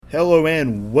Hello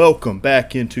and welcome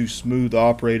back into Smooth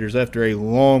Operators. After a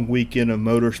long weekend of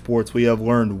motorsports, we have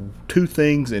learned two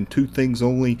things and two things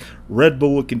only. Red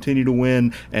Bull will continue to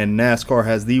win, and NASCAR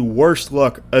has the worst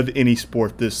luck of any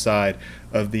sport this side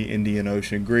of the Indian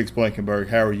Ocean. Griggs Blankenberg,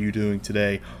 how are you doing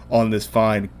today on this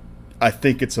fine, I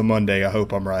think it's a Monday. I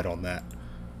hope I'm right on that.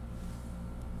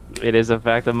 It is in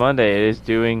fact a Monday.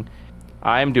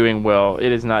 I'm doing well.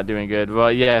 It is not doing good.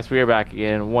 Well, yes, we are back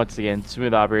again. Once again,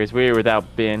 Smooth Operators. We are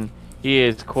without Ben. He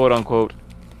is quote unquote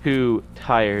too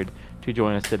tired to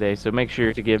join us today. So make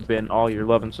sure to give Ben all your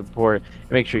love and support.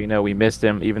 And make sure you know we missed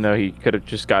him, even though he could have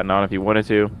just gotten on if he wanted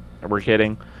to. We're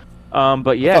kidding.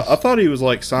 But yes, I thought he was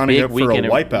like signing big up for a weekend.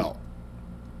 Wipeout.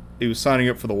 He was signing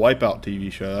up for the Wipeout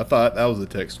TV show. I thought that was the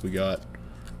text we got.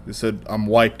 It said, I'm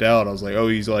wiped out. I was like, oh,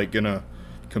 he's like going to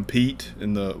compete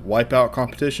in the Wipeout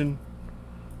competition?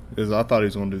 Because I thought he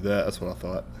was going to do that. That's what I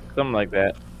thought. Something like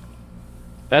that.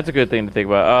 That's a good thing to think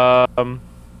about.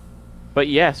 But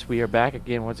yes, we are back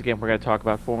again. Once again, we're going to talk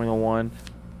about Formula One,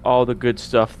 all the good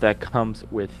stuff that comes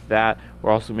with that.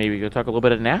 We're also maybe going to talk a little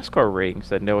bit of NASCAR ratings.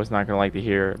 That Noah's not going to like to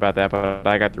hear about that, but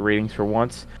I got the ratings for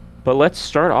once. But let's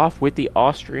start off with the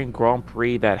Austrian Grand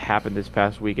Prix that happened this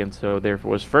past weekend. So there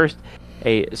was first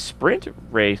a sprint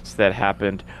race that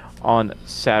happened on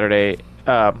Saturday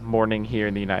morning here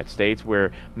in the United States,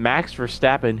 where Max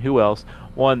Verstappen, who else,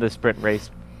 won the sprint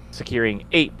race, securing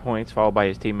 8 points, followed by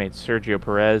his teammate Sergio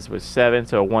Perez with 7,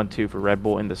 so 1-2 for Red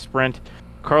Bull in the sprint.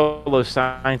 Carlos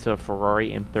Sainz of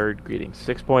Ferrari in third, getting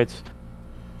 6 points.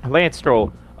 Lance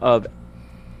Stroll of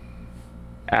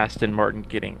Aston Martin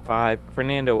getting 5.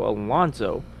 Fernando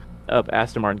Alonso of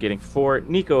Aston Martin getting 4.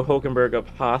 Nico Hülkenberg of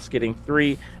Haas getting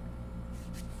 3.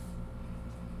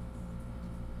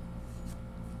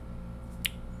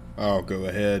 I'll go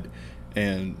ahead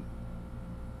and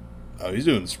he's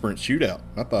doing the sprint shootout.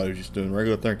 I thought he was just doing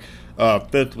regular thing.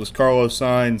 Fifth was Carlos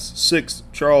Sainz. Sixth,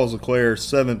 Charles Leclerc.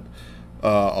 Seventh,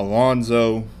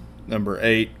 Alonso. Number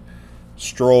 8,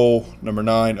 Stroll. Number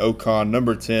 9, Ocon.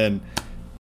 Number 10,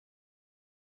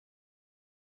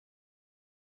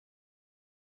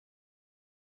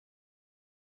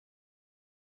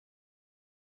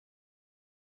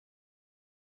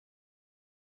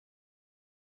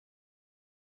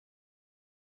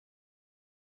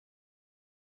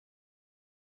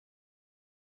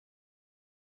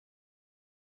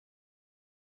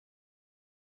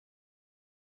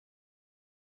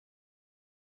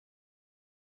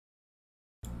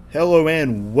 Hello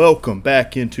and welcome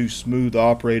back into Smooth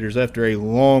Operators. After a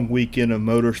long weekend of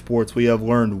motorsports, we have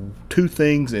learned two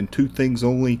things and two things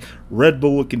only. Red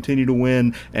Bull will continue to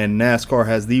win, and NASCAR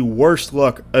has the worst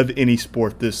luck of any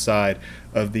sport this side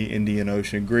of the Indian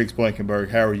Ocean. Griggs Blankenberg,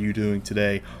 how are you doing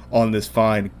today on this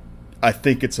fine, I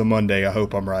think it's a Monday. I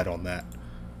hope I'm right on that.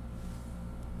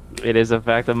 It is in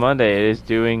fact a Monday.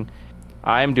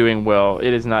 I'm doing well.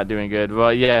 It is not doing good.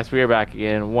 Well, yes, we are back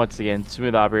again. Once again,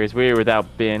 Smooth Operators. We are without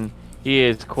Ben. He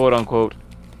is quote unquote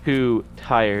too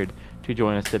tired to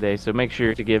join us today. So make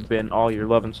sure to give Ben all your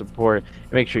love and support.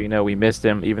 And make sure you know we missed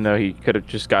him, even though he could have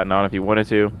just gotten on if he wanted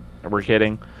to. We're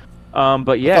kidding.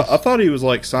 But yes, I thought he was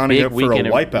like signing up for a weekend.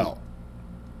 Wipeout.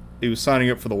 He was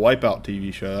signing up for the Wipeout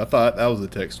TV show. I thought that was the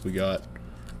text we got.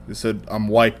 It said, I'm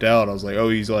wiped out. I was like, oh,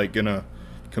 he's like going to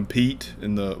compete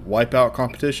in the Wipeout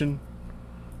competition?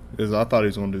 Because I thought he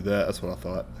was going to do that. That's what I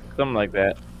thought. Something like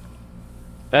that.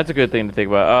 That's a good thing to think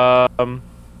about.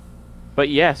 But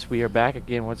yes, we are back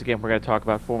again. Once again, we're going to talk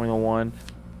about Formula One,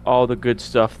 all the good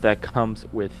stuff that comes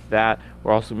with that.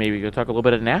 We're also maybe going to talk a little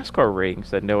bit of NASCAR ratings.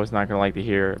 That Noah's not going to like to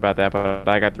hear about that, but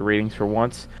I got the ratings for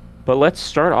once. But let's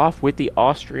start off with the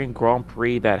Austrian Grand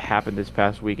Prix that happened this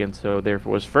past weekend. So there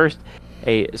was first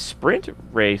a sprint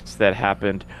race that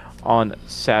happened on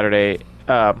Saturday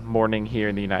morning here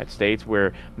in the United States,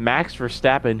 where Max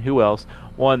Verstappen, who else,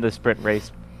 won the sprint race,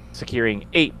 securing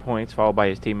 8 points, followed by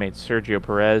his teammate Sergio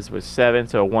Perez with 7,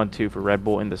 so 1-2 for Red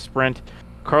Bull in the sprint.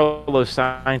 Carlos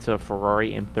Sainz of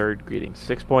Ferrari in third, getting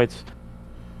 6 points.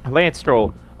 Lance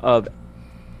Stroll of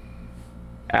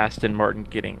Aston Martin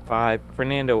getting 5.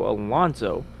 Fernando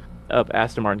Alonso of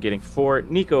Aston Martin getting 4.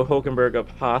 Nico Hülkenberg of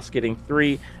Haas getting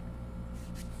 3.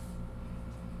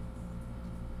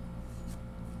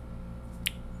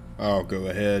 I'll go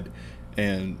ahead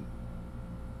and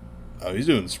he's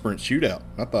doing the sprint shootout.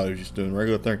 I thought he was just doing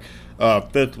regular thing.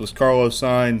 Fifth was Carlos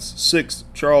Sainz. Sixth,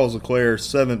 Charles Leclerc.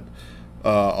 Seventh,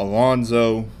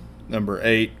 Alonso. Number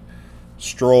 8,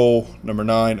 Stroll. Number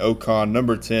 9, Ocon.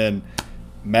 Number 10,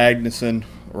 Magnussen,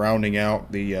 rounding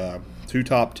out the two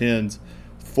top 10s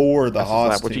for the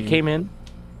Haas Which team. he came in.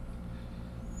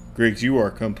 Griggs, you are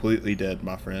completely dead,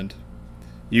 my friend.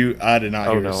 I did not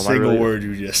Oh, hear no, a am I single really? word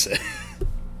you just said.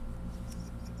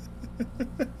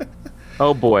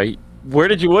 Oh boy, what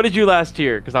did you last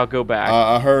hear? Because I'll go back.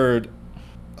 I heard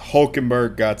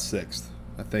Hulkenberg got 6th.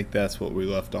 I think that's what we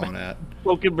left on at.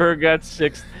 Hulkenberg got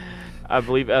 6th. I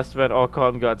believe Esteban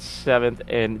Ocon got 7th,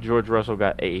 and George Russell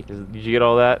got 8th. Did you get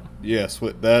all that? Yes,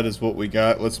 that is what we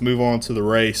got. Let's move on to the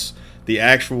race. The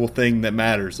actual thing that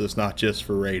matters is not just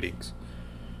for ratings.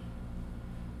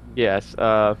 Yes.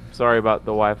 Sorry about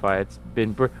the Wi-Fi.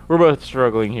 We're both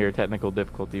struggling here, technical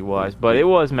difficulty wise, but it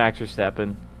was Max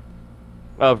Verstappen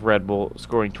of Red Bull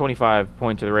scoring 25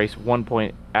 points of the race, 1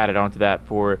 point added onto that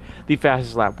for the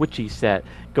fastest lap, which he set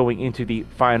going into the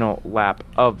final lap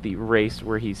of the race,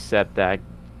 where he set that,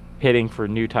 hitting for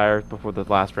new tires before the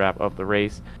last lap of the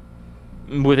race,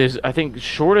 with his, I think,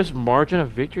 shortest margin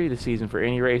of victory this season for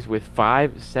any race, with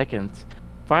 5 seconds.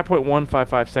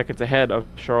 5.155 seconds ahead of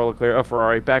Charles Leclerc of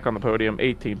Ferrari, back on the podium,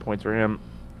 18 points for him.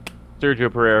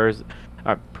 Sergio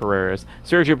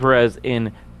Perez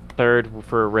in third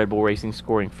for Red Bull Racing,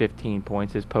 scoring 15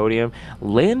 points, his podium.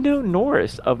 Lando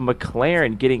Norris of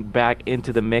McLaren getting back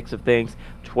into the mix of things,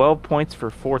 12 points for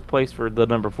 4th place for the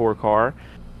number 4 car.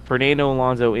 Fernando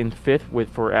Alonso in 5th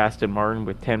for Aston Martin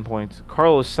with 10 points.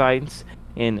 Carlos Sainz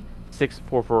in 6th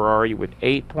for Ferrari with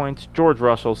 8 points. George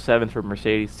Russell 7th for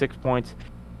Mercedes, 6 points.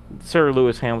 Sir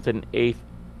Lewis Hamilton 8th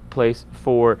place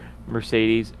for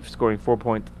Mercedes, scoring 4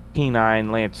 points.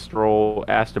 P9, Lance Stroll,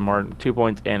 Aston Martin, 2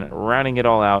 points, and rounding it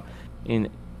all out in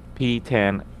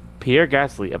P10, Pierre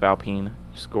Gasly of Alpine,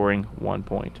 scoring 1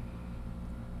 point.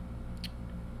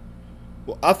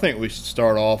 Well, I think we should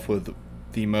start off with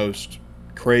the most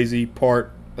crazy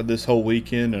part of this whole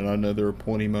weekend, and I know there were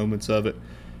plenty moments of it.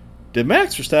 Did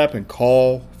Max Verstappen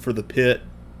call for the pit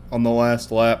on the last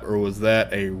lap, or was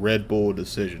that a Red Bull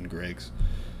decision, Griggs?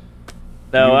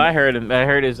 No, I heard him. I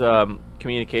heard his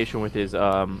communication with his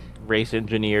race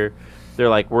engineer. They're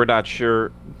like, we're not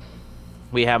sure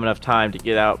we have enough time to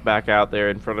get back out there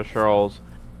in front of Charles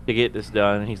to get this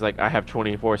done. And he's like, I have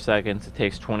 24 seconds. It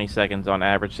takes 20 seconds on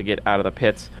average to get out of the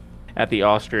pits at the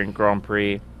Austrian Grand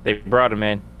Prix. They brought him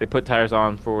in. They put tires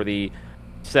on for the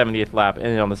 70th lap, and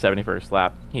then on the 71st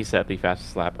lap, he set the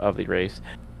fastest lap of the race,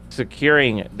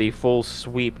 securing the full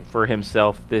sweep for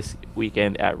himself this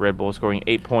weekend at Red Bull, scoring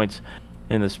 8 points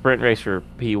in the sprint race for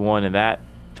P1, and that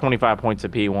 25 points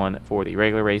of P1 for the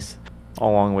regular race,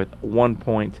 along with 1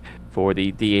 point for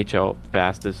the DHL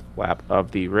fastest lap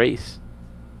of the race.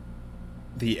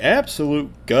 The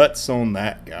absolute guts on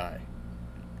that guy.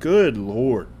 Good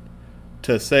Lord.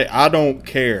 To say, I don't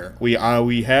care. We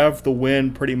have the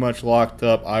win pretty much locked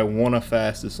up. I want a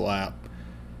fastest lap.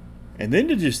 And then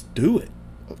to just do it.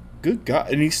 Good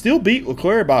God. And he still beat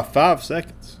Leclerc by 5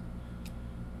 seconds.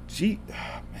 Gee,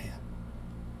 man.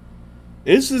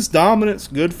 Is this dominance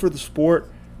good for the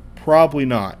sport? Probably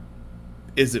not.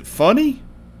 Is it funny?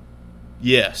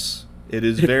 Yes. It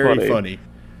is very funny.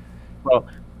 Well,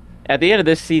 at the end of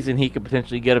this season, he could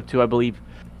potentially get up to, I believe,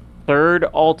 3rd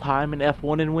all-time in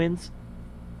F1 in wins.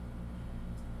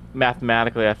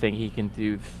 Mathematically, I think he can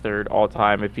do 3rd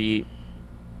all-time if he...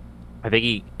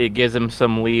 it gives him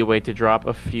some leeway to drop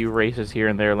a few races here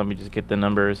and there. Let me just get the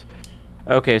numbers.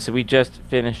 Okay, so we just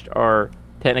finished our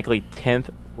technically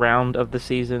 10th round of the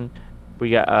season.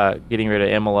 We got getting rid of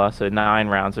Imola, so 9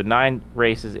 rounds. So 9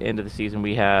 races into the season,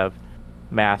 we have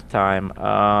math time.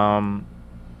 Hold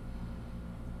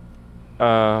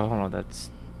on, that's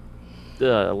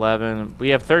 11. We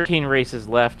have 13 races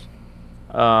left.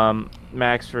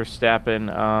 Max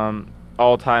Verstappen,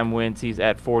 all-time wins, he's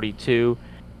at 42.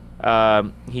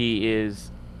 He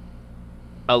is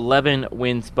 11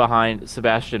 wins behind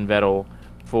Sebastian Vettel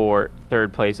for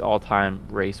 3rd place all-time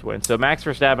race win. So Max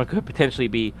Verstappen could potentially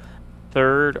be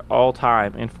 3rd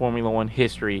all-time in Formula One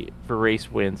history for race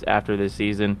wins after this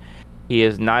season. He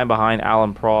is 9 behind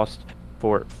Alain Prost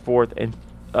for 4th, and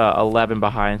 11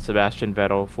 behind Sebastian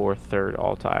Vettel for 3rd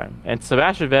all-time. And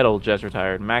Sebastian Vettel just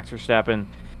retired. Max Verstappen,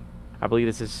 I believe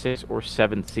this is 6th or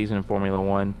 7th season in Formula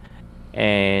One,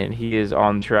 and he is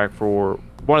on track for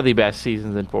one of the best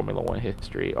seasons in Formula One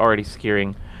history, already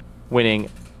securing winning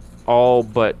all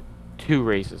but 2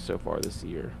 races so far this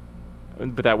year,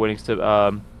 without winning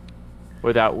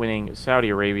Saudi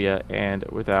Arabia and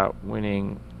without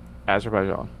winning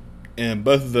Azerbaijan. And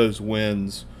both of those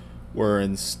wins were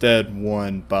instead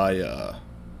won by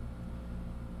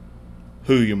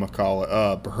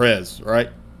Perez, right?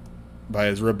 By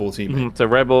his Red Bull teammate. Mm-hmm. So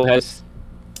Red Bull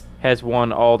has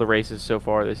won all the races so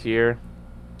far this year.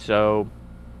 So,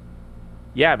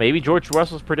 yeah, maybe George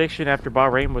Russell's prediction after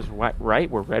Bahrain was right,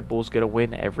 where Red Bull's going to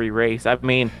win every race. I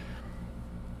mean,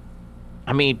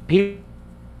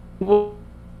 people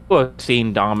have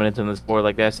seen dominance in the sport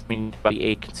like this. I mean, by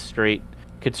 8 straight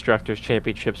Constructors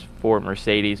Championships for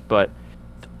Mercedes, but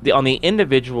on the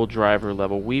individual driver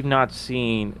level, we've not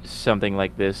seen something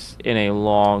like this in a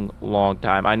long, long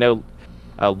time. I know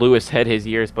Lewis had his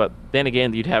years, but then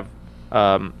again, you'd have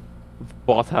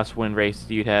Bottas win races.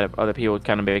 You'd have other people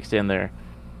kind of mixed in there.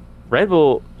 Red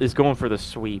Bull is going for the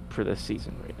sweep for this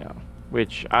season right now,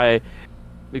 which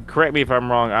correct me if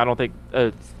I'm wrong, I don't think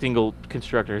a single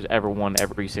constructor has ever won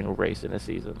every single race in a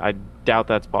season. I doubt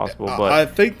that's possible, but I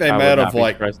think they might have,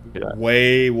 like,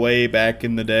 way, way back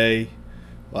in the day,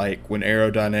 like when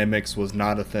aerodynamics was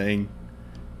not a thing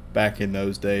back in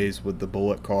those days with the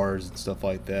bullet cars and stuff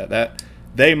like that. That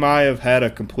they might have had a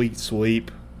complete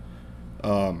sweep.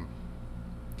 But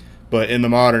in the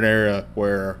modern era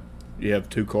where you have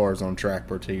 2 cars on track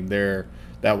per team,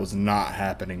 that was not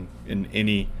happening in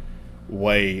any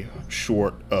way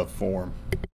short of form.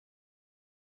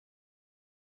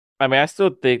 I mean, I still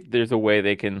think there's a way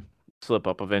they can slip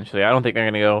up eventually. I don't think they're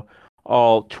going to go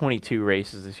all 22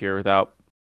 races this year without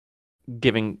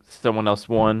giving someone else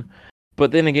one.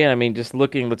 But then again, I mean,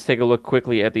 let's take a look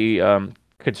quickly at the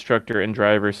constructor and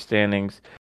driver standings.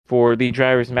 For the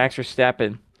drivers, Max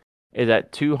Verstappen is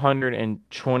at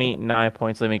 229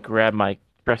 points. Let me grab my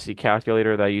trusty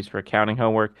calculator that I use for accounting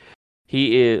homework.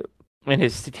 He is, and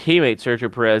his teammate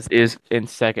Sergio Perez is in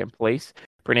second place.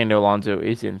 Fernando Alonso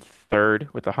is in third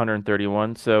with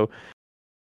 131. So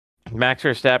Max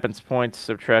Verstappen's points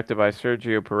subtracted by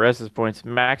Sergio Perez's points.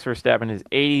 Max Verstappen is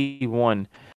 81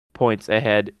 points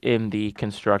ahead in the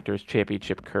Constructors'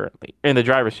 Championship currently. In the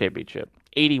Drivers' Championship,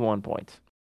 81 points.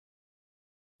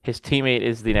 His teammate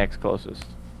is the next closest.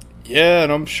 Yeah,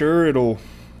 and I'm sure it'll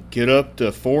get up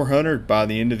to 400 by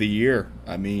the end of the year.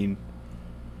 I mean,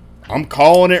 I'm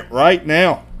calling it right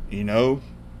now.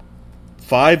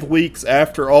 5 weeks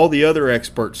after all the other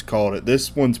experts called it,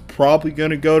 this one's probably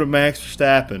going to go to Max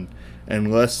Verstappen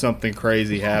unless something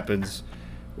crazy happens,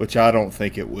 which I don't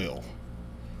think it will.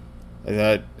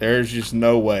 There's just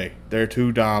no way. They're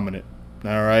too dominant.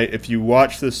 All right? If you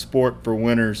watch this sport for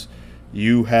winners,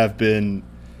 you have been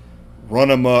run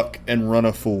amok and run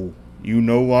a fool. You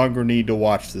no longer need to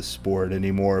watch this sport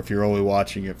anymore if you're only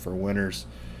watching it for winners.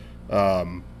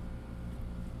 My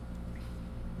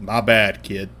bad,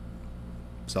 kid.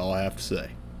 That's all I have to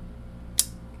say.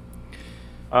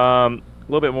 A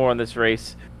little bit more on this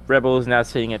race. Red Bull is now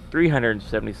sitting at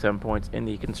 377 points in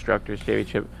the Constructors'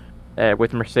 Championship,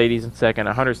 with Mercedes in second,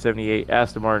 178,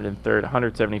 Aston Martin in third,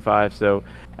 175. So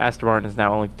Aston Martin is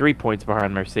now only 3 points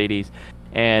behind Mercedes.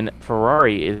 And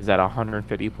Ferrari is at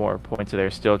 154 points, so they're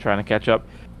still trying to catch up.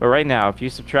 But right now, if you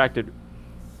subtracted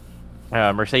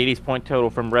Mercedes' point total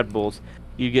from Red Bull's,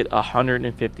 you get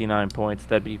 159 points.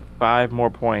 That'd be 5 more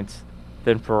points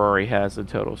than Ferrari has in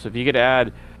total. So if you could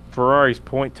add Ferrari's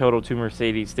point total to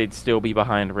Mercedes, they'd still be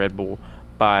behind Red Bull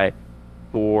by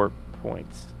 4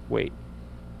 points. Wait,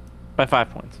 by 5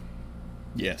 points.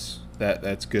 Yes,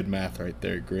 that's good math right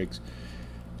there, Griggs.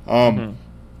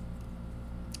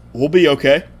 We'll be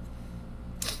okay.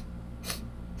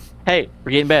 Hey,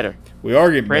 we're getting better. We are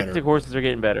getting better. Frantic horses are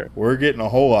getting better. We're getting a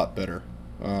whole lot better.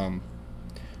 Would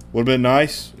have been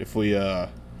nice if we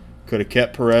could have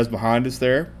kept Perez behind us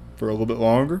there for a little bit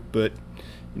longer, but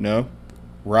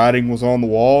writing was on the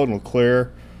wall, and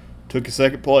Leclerc took a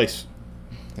second place,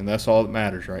 and that's all that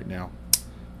matters right now.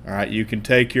 All right, you can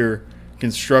take your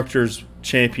Constructors'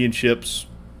 Championships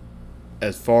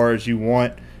as far as you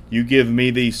want. You give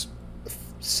me these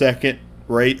second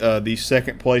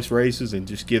place races and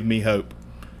just give me hope,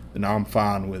 and I'm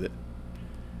fine with it.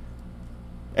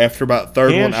 After about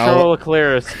third one, Charles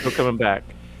Leclerc is still coming back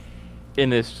in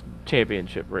this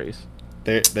championship race.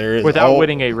 There is without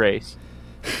winning a race.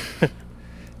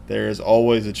 There is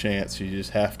always a chance. You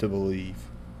just have to believe.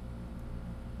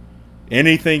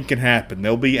 Anything can happen.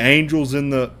 There'll be angels in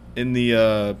the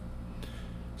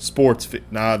sports.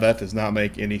 Nah, that does not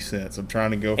make any sense. I'm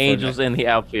trying to go for angels in the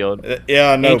outfield.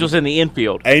 Yeah, I know. Angels in the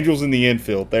infield. Angels in the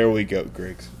infield. There we go,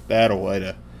 Griggs. That'll way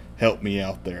to help me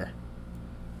out there.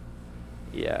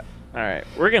 Yeah. All right.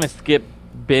 We're gonna skip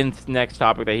Ben's next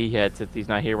topic that he had since he's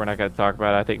not here. We're not gonna talk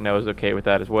about it. I think Noah's okay with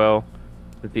that as well,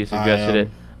 since he suggested it.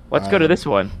 Let's go to this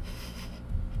one.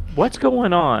 What's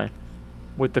going on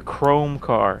with the Chrome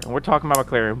car? And we're talking about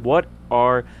McLaren. What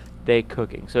are they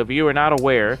cooking? So if you are not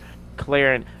aware,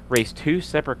 McLaren raced 2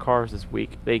 separate cars this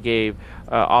week. They gave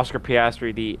Oscar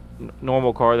Piastri the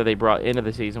normal car that they brought into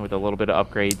the season with a little bit of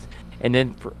upgrades. And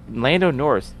then Lando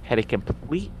Norris had a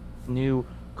complete new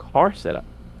car setup,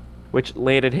 which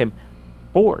landed him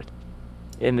 4th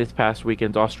in this past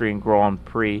weekend's Austrian Grand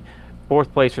Prix.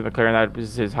 Fourth place for McLaren. That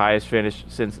was his highest finish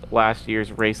since last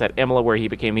year's race at Imola, where he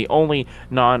became the only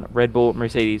non-Red Bull,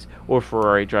 Mercedes, or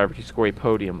Ferrari driver to score a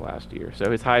podium last year.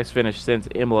 So his highest finish since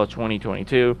Imola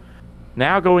 2022.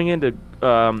 Now going into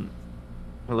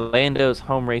Lando's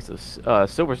home race of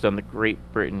Silverstone, the Great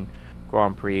Britain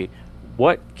Grand Prix.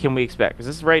 What can we expect? Because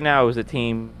this right now is a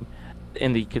team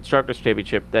in the Constructors'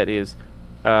 Championship that is,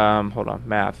 hold on,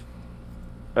 math.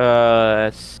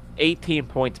 18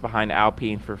 points behind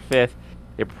Alpine for fifth.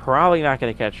 They're probably not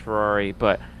going to catch Ferrari,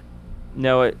 but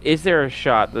no, is there a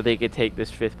shot that they could take this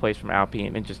fifth place from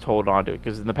Alpine and just hold on to it?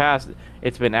 Because in the past,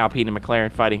 it's been Alpine and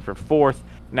McLaren fighting for fourth.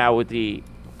 Now with the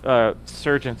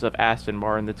surgence of Aston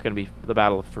Martin, that's going to be the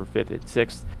battle for fifth and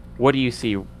sixth. What do you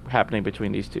see happening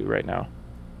between these two right now?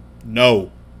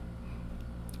 No.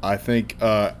 I think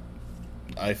Alpine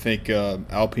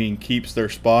keeps their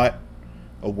spot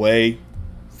away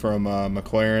from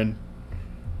McLaren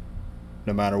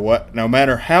no matter what. No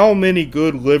matter how many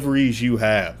good liveries you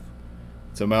have.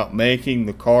 It's about making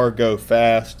the car go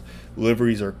fast.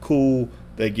 Liveries are cool.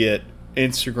 They get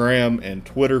Instagram and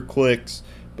Twitter clicks.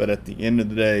 But at the end of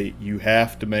the day, you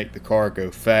have to make the car go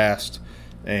fast.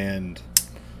 And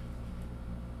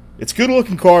it's a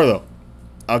good-looking car, though.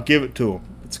 I'll give it to them.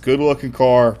 It's a good-looking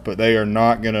car, but they are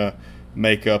not going to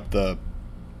make up the...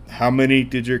 How many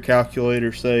did your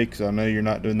calculator say? Because I know you're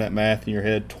not doing that math in your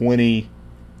head. 20...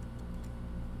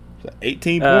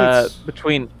 18 points?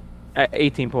 Between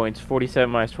 18 points. 47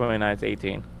 minus 29 is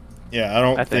 18.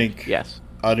 Yeah, I think... Yes.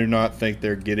 I do not think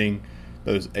they're getting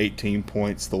those 18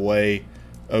 points the way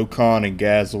Ocon and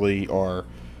Gasly are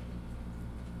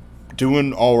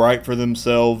doing all right for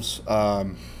themselves.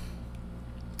 The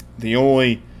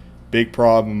only big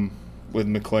problem with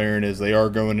McLaren is they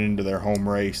are going into their home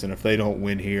race, and if they don't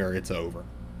win here, it's over.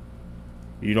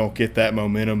 You don't get that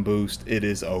momentum boost, it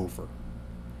is over.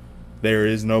 There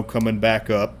is no coming back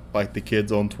up, like the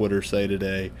kids on Twitter say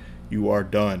today. You are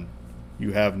done.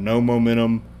 You have no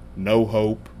momentum, no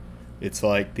hope. It's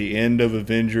like the end of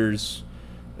Avengers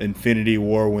Infinity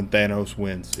War when Thanos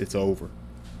wins. It's over.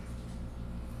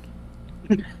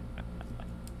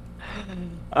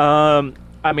 I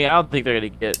mean, I don't think they're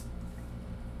going to get...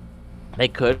 They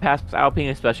could pass Alpine,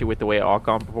 especially with the way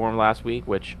Ocon performed last week,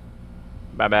 which,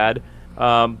 my bad.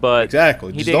 But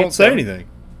exactly. Just don't say anything.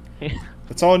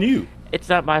 It's on you. It's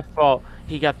not my fault.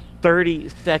 He got 30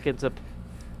 seconds of...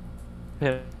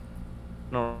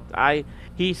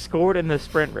 He scored in the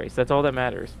sprint race. That's all that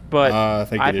matters. But I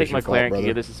think McLaren can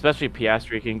get this, especially if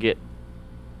Piastri can get...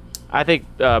 I think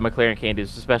McLaren can do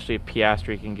this, especially if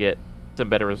Piastri can get some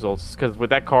better results. Because with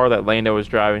that car that Lando was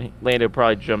driving, Lando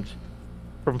probably jumped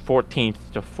from 14th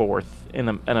to 4th in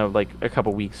a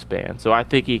couple weeks span. So I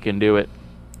think he can do it.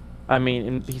 I mean,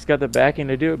 and he's got the backing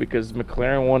to do it because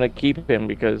McLaren want to keep him,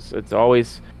 because it's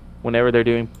always, whenever they're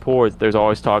doing pours, there's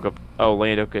always talk of, oh,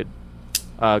 Lando could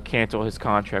cancel his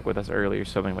contract with us early or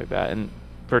something like that. And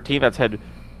for a team that's had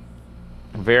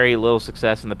very little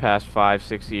success in the past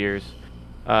 5-6 years,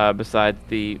 besides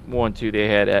the 1-2 they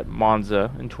had at Monza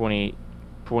in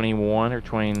 2021 or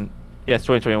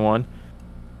 2021,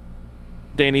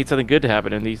 they need something good to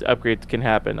happen, and these upgrades can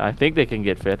happen. I think they can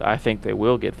get fifth. I think they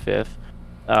will get fifth.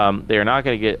 They're not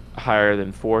going to get higher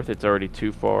than fourth. It's already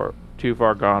too far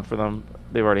gone for them.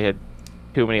 They've already had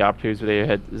too many opportunities where they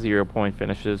had 0-point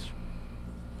finishes.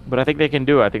 But I think they can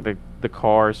do it. I think the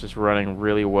car is just running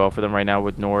really well for them right now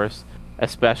with Norris,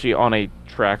 especially on a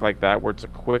track like that where it's a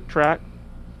quick track.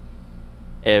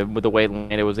 And with the way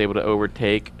Lando was able to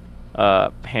overtake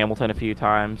Hamilton a few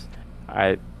times,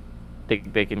 I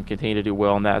think they can continue to do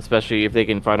well on that, especially if they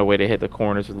can find a way to hit the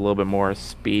corners with a little bit more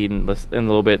speed and a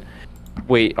little bit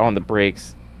weight on the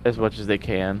brakes as much as they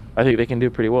can. I think they can do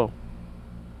pretty well.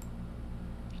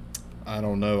 I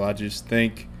don't know. I just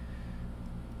think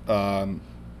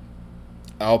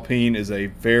Alpine is a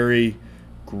very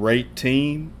great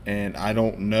team, and I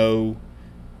don't know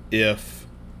if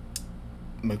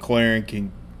McLaren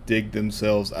can dig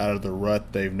themselves out of the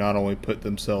rut they've not only put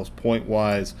themselves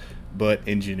point-wise, but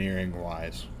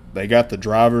engineering-wise. They got the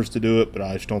drivers to do it, but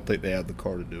I just don't think they have the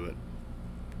car to do it.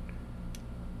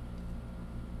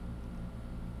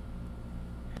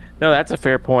 No, that's a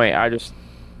fair point. I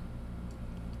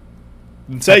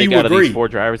say you out agree. Of these four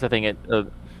drivers, I think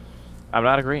I'm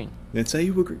not agreeing. Then say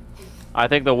you agree. I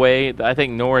think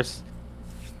Norris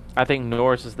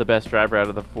is the best driver out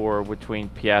of the four between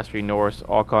Piastri, Norris,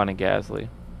 Ocon, and Gasly.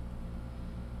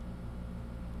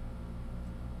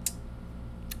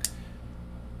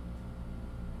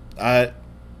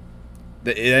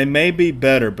 They may be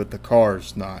better, but the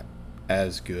car's not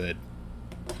as good.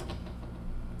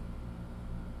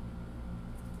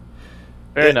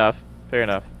 Fair enough. Fair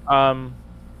enough. What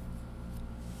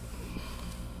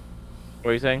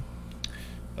are you saying?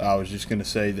 I was just going to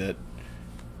say that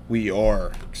we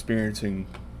are experiencing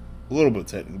a little bit of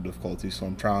technical difficulty, so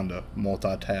I'm trying to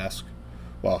multitask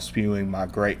while spewing my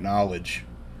great knowledge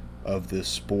of this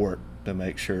sport to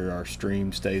make sure our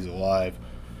stream stays alive.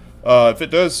 If it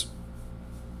does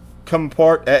come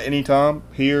apart at any time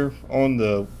here on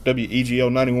the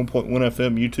WEGL 91.1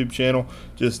 FM YouTube channel,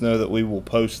 just know that we will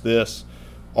post this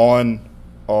on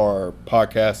our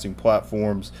podcasting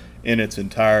platforms in its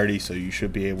entirety, so you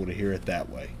should be able to hear it that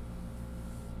way,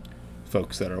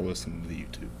 folks that are listening to the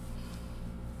YouTube.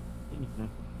 Mm-hmm.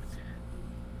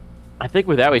 I think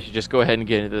with that, we should just go ahead and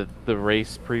get into the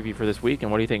race preview for this week. And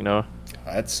what do you think, Noah?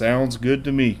 That sounds good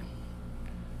to me,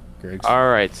 Greg. All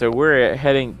right, so we're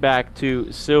heading back to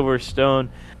Silverstone,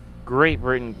 Great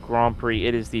Britain Grand Prix.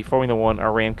 It is the Formula One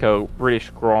Aramco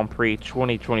British Grand Prix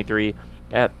 2023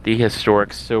 at the historic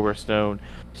Silverstone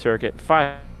circuit.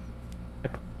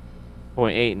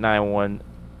 5.891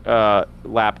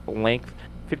 lap length,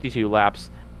 52 laps,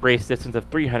 race distance of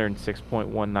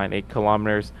 306.198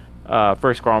 kilometers.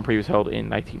 First Grand Prix was held in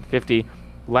 1950.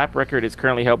 Lap record is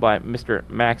currently held by Mr.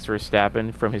 Max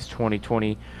Verstappen from his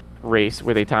 2020 race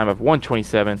with a time of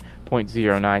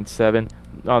 127.097.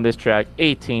 On this track,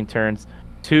 18 turns,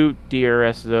 2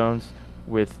 DRS zones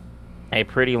with a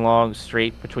pretty long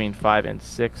straight between 5 and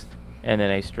 6, and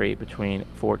then a straight between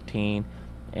 14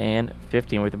 and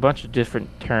 15 with a bunch of different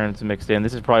turns mixed in.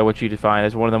 This is probably what you define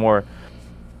as one of the more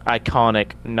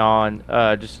iconic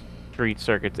just street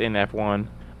circuits in F1.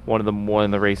 One of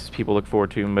the races people look forward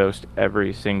to most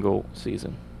every single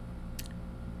season.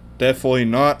 Definitely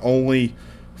not only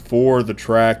for the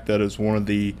track that is one of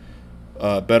the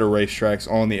better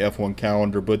racetracks on the F1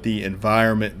 calendar, but the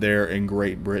environment there in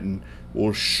Great Britain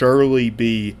will surely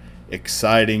be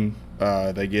exciting.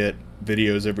 They get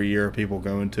videos every year of people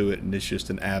going to it, and it's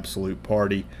just an absolute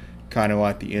party, kind of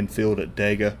like the infield at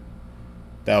Dega.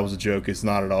 That was a joke. It's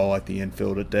not at all like the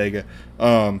infield at Dega.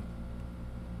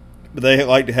 But they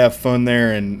like to have fun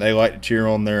there, and they like to cheer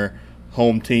on their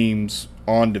home teams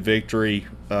on to victory.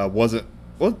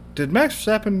 Did Max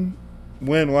Verstappen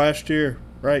win last year?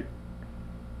 Right?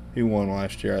 He won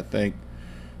last year, I think.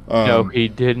 No, he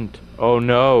didn't. Oh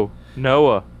no,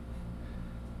 Noah.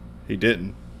 He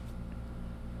didn't.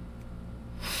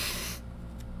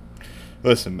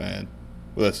 Listen, man.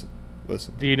 Listen.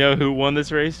 Do you know who won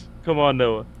this race? Come on,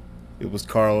 Noah. It was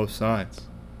Carlos Sainz.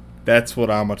 That's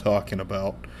what I'm talking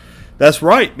about. That's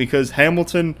right, because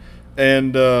Hamilton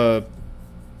and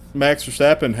Max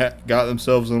Verstappen got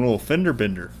themselves in a little fender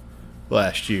bender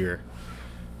last year.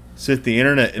 Set the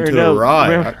internet into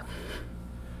awry.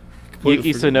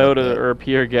 Yuki Tsunoda or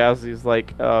Pierre Gasly's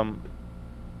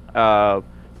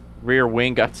rear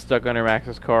wing got stuck under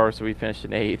Max's car, so he finished in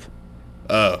 8th.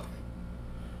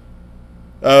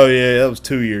 Oh yeah, that was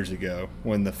 2 years ago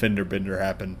when the fender bender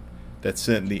happened. That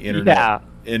sent the internet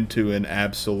into an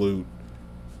absolute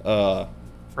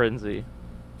frenzy.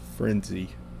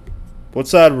 What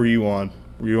side were you on?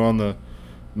 Were you on the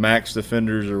Max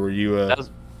defenders, or were you That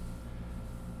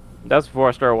was before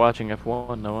I started watching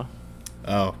F1, Noah.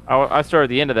 Oh. I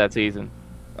started the end of that season.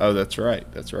 Oh, that's right.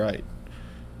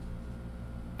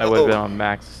 I would have been on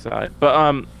Max's side.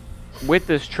 But with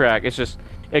this track, it's just,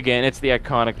 again, it's the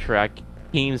iconic track.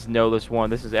 Teams know this one.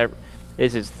 This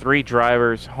is 3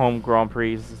 drivers home Grand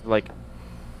Prix. This is like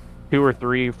 2 or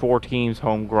 3, 4 teams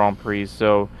home Grand Prix.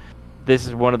 So this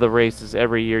is one of the races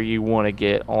every year you want to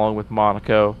get, along with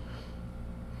Monaco.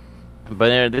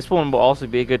 But this one will also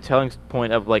be a good telling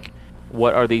point of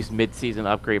what are these mid-season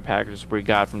upgrade packages we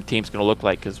got from teams going to look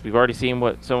like? Because we've already seen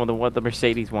what the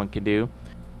Mercedes one can do.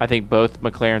 I think both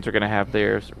McLarens are going to have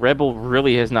theirs. Red Bull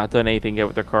really has not done anything yet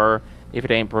with their car. If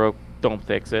it ain't broke, don't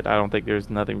fix it. I don't think there's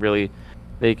nothing really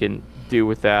they can do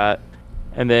with that.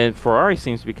 And then Ferrari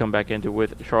seems to be coming back into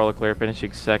with Charles Leclerc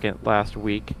finishing 2nd last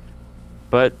week.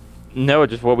 But no,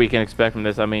 just what we can expect from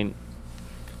this. I mean,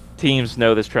 teams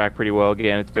know this track pretty well.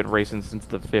 Again, it's been racing since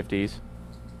the 50s.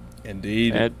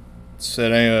 Indeed. It's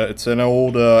an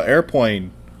old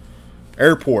airport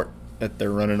that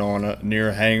they're running on near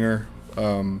a hangar.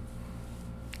 So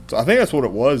I think that's what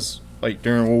it was.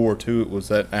 During World War II, it was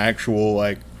that actual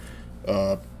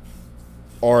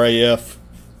RAF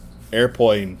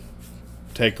airplane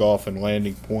takeoff and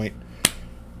landing point.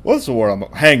 What's the word?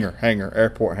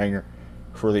 Airport hangar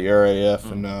for the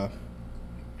RAF, and I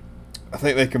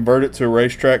think they converted it to a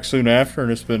racetrack soon after,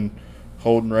 and it's been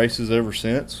holding races ever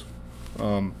since.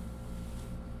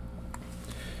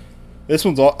 This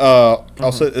one's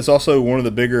I'll say it's also one of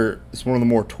the bigger. It's one of the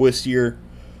more twistier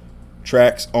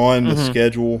tracks on the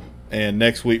schedule. And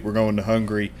next week we're going to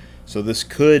Hungary, So this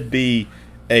could be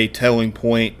a telling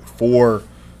point for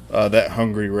that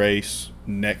Hungary race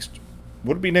next.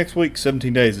 Would it be next week?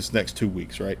 17 days. It's next 2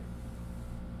 weeks, right?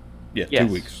 Yeah, Yes.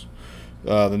 2 weeks.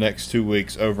 The next 2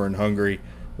 weeks over in Hungary.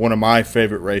 One of my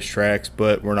favorite racetracks,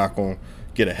 but we're not going to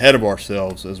get ahead of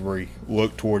ourselves as we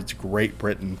look towards Great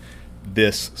Britain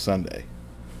this Sunday.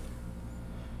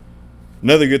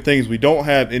 Another good thing is we don't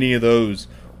have any of those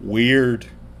weird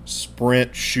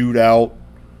sprint shootout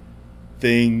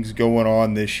things going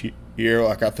on this year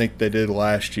like I think they did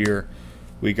last year.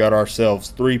 We got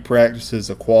ourselves 3 practices,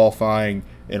 a qualifying,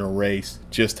 and a race,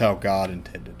 just how God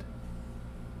intended.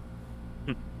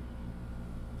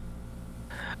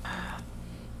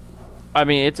 I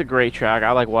mean, it's a great track.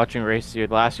 I like watching races here.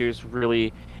 Last year's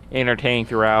really entertaining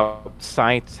throughout.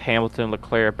 Sainz, Hamilton,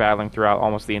 Leclerc battling throughout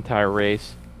almost the entire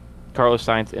race. Carlos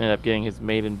Sainz ended up getting his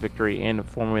maiden victory in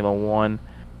Formula One.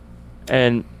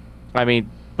 And, I mean,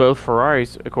 both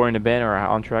Ferraris, according to Ben, are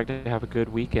on track to have a good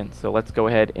weekend. So let's go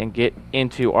ahead and get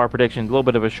into our predictions. A little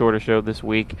bit of a shorter show this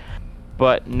week.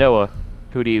 But, Noah,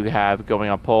 who do you have going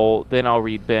on pole? Then I'll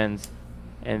read Ben's.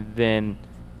 And then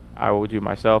I will do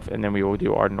myself, and then we will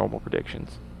do our normal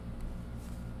predictions.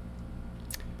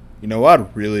 You know,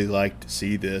 I'd really like to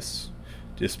see this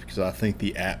just because I think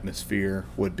the atmosphere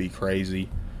would be crazy.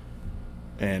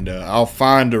 And I'll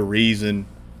find a reason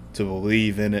to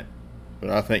believe in it. But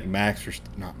I think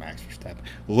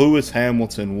Lewis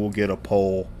Hamilton will get a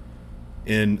pole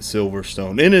in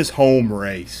Silverstone in his home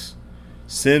race.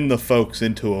 Send the folks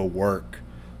into a work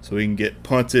so he can get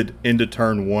punted into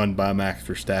turn 1 by Max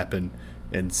Verstappen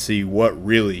and see what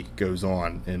really goes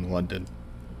on in London.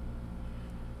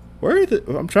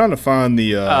 I'm trying to find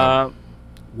the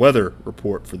weather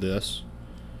report for this,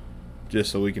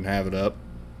 just so we can have it up.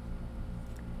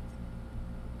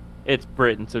 It's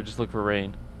Britain, so just look for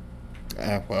rain.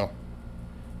 Well,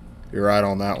 you're right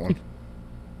on that one.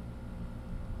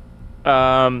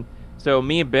 So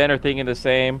me and Ben are thinking the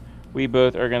same. We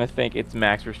both are going to think it's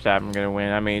Max Verstappen going to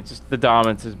win. I mean, it's just the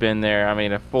dominance has been there. I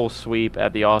mean, a full sweep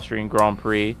at the Austrian Grand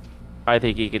Prix. I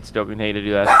think he could still continue to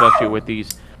do that, especially with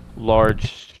these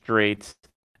large straights,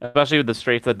 especially with the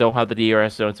straights that don't have the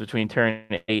DRS zones between turn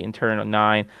 8 and turn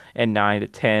 9 and 9 to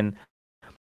 10.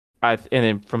 And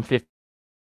then from 15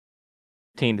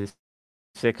 to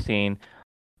 16,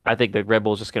 I think the Red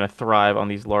Bull is just going to thrive on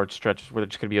these large stretches where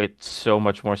there's going to be like so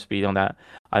much more speed on that.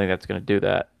 I think that's going to do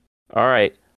that. All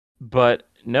right. But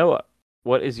Noah,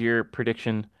 what is your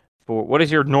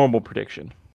normal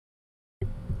prediction?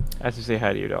 As to say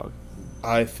hi to your dog.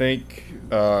 I think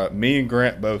me and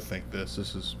Grant both think this.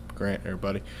 This is Grant,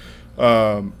 everybody.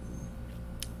 Of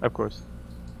course.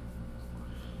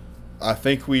 I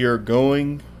think we are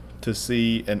going to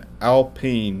see an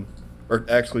Alpine, or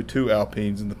actually 2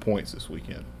 Alpines in the points this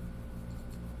weekend.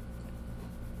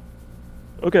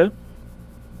 Okay.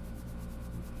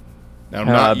 Now,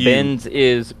 not you. Ben's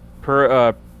is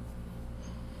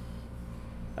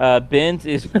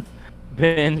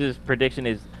Ben's prediction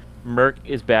is Merc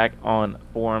is back on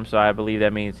form, so I believe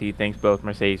that means he thinks both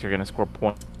Mercedes are going to score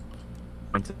points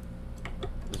as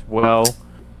well.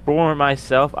 For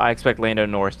myself, I expect Lando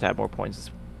Norris to have more points.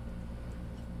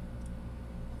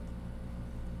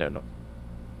 No.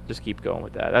 Just keep going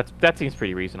with that. That seems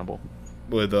pretty reasonable.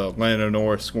 With Lando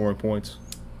Norris scoring points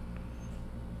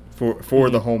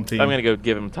for the home team. I'm going to go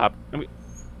give him top. I'm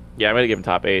going to give him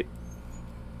top 8.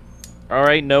 All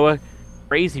right, Noah,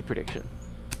 crazy prediction.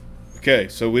 Okay,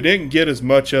 so we didn't get as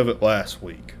much of it last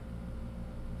week.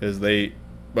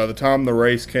 By the time the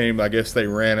race came, I guess they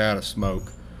ran out of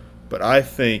smoke. But I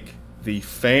think the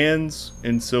fans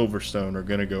in Silverstone are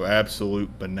going to go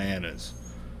absolute bananas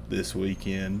this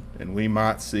weekend. And we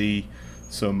might see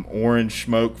some orange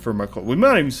smoke for McLaren. We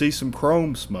might even see some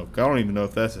chrome smoke. I don't even know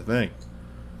if that's a thing.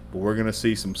 But we're going to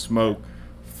see some smoke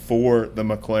for the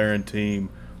McLaren team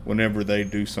whenever they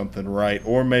do something right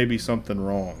or maybe something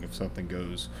wrong if something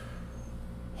goes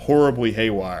horribly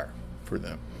haywire for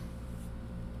them.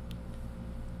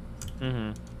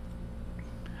 Mm-hmm.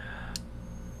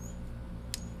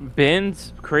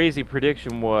 Ben's crazy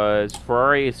prediction was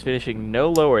Ferrari is finishing no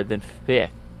lower than 5th.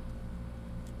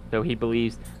 So he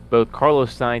believes both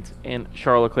Carlos Sainz and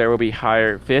Charles Leclerc will be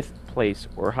higher, 5th place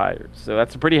or higher. So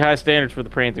that's a pretty high standards for the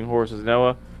prancing horses,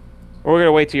 Noah. We're going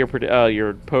to wait till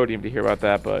your podium to hear about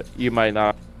that, but you might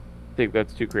not think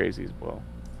that's too crazy as well.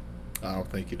 I don't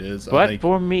think it is. But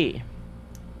for me,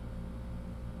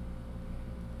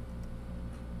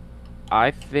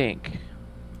 I think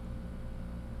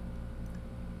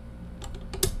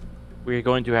we're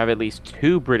going to have at least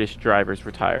 2 British drivers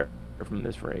retire from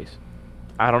this race.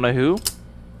 I don't know who,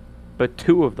 but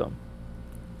 2 of them.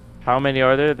 How many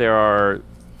are there? There are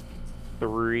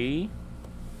 3.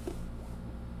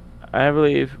 I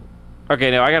believe.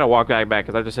 Okay, no, I gotta walk back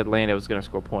because I just said Lando was gonna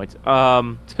score points. So I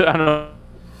don't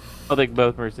think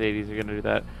both Mercedes are gonna do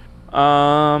that.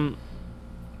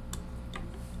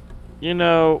 You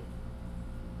know.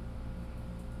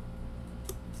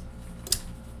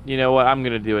 You know what? I'm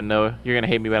gonna do it, Noah. You're gonna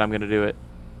hate me, but I'm gonna do it.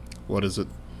 What is it?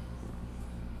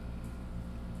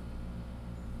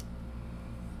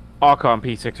 Ocon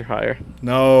P6 or higher.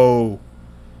 No.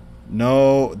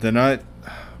 Then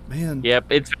man. Yep,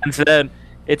 it's been said.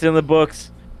 It's in the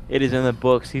books. It is in the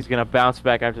books. He's gonna bounce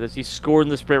back after this. He scored in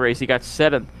the sprint race. He got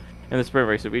 7th in the sprint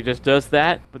race. If he just does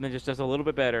that, but then just does a little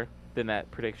bit better, then that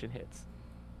prediction hits.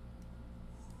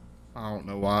 I don't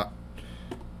know why.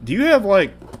 Do you have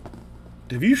like?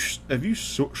 Have you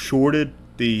shorted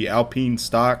the Alpine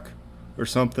stock or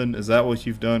something? Is that what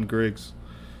you've done, Griggs?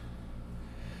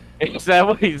 Is that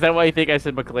why you think I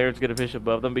said McLaren's gonna finish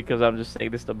above them? Because I'm just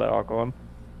saying this about Ocon.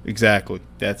 Exactly.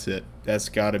 That's it. That's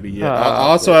got to be it. I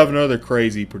also have another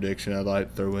crazy prediction I'd like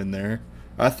to throw in there.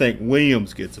 I think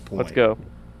Williams gets a point. Let's go.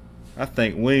 I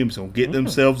think Williams will get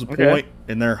themselves a point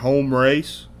in their home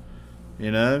race.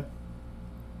 You know?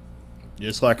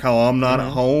 Just like how I'm not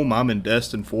at home, I'm in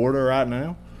Destin, Florida right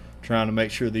now, trying to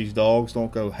make sure these dogs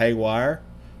don't go haywire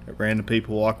at random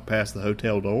people walking past the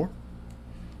hotel door.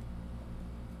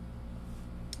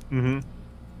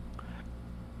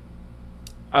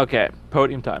 Okay,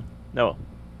 podium time. Noah.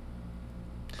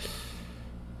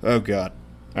 Oh, God.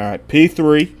 All right,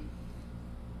 P3,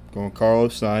 going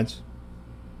Carlos Sainz.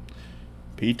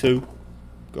 P2,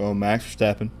 going Max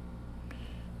Verstappen.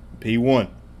 P1,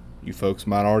 you folks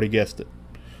might already guessed it,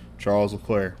 Charles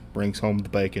Leclerc brings home the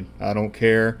bacon. I don't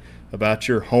care about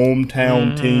your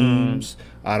hometown teams.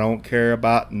 I don't care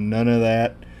about none of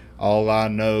that. All I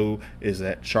know is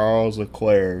that Charles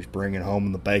Leclerc is bringing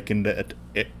home the bacon to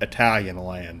Italian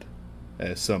land,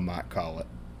 as some might call it.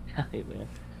 Hey, man.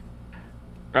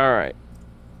 All right.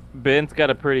 Ben's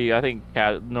got a pretty, I think,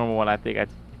 normal one.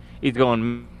 He's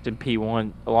going in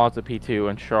P1, Alonso P2,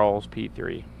 and Charles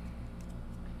P3.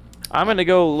 I'm going to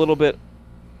go a little bit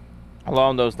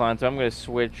along those lines. So I'm going to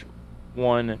switch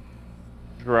one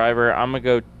driver. I'm going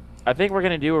to go, I think we're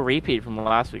going to do a repeat from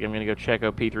last week. I'm going to go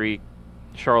Checo P3,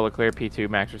 Charles Leclerc P2,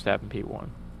 Max Verstappen P1.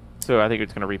 So I think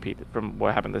it's going to repeat from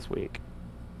what happened this week.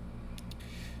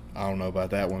 I don't know about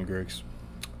that one, Griggs.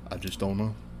 I just don't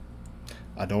know.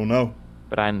 I don't know.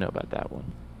 But I know about that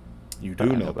one. You do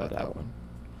know about that one.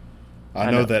 I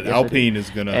know that yes, Alpine is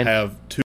going to have 2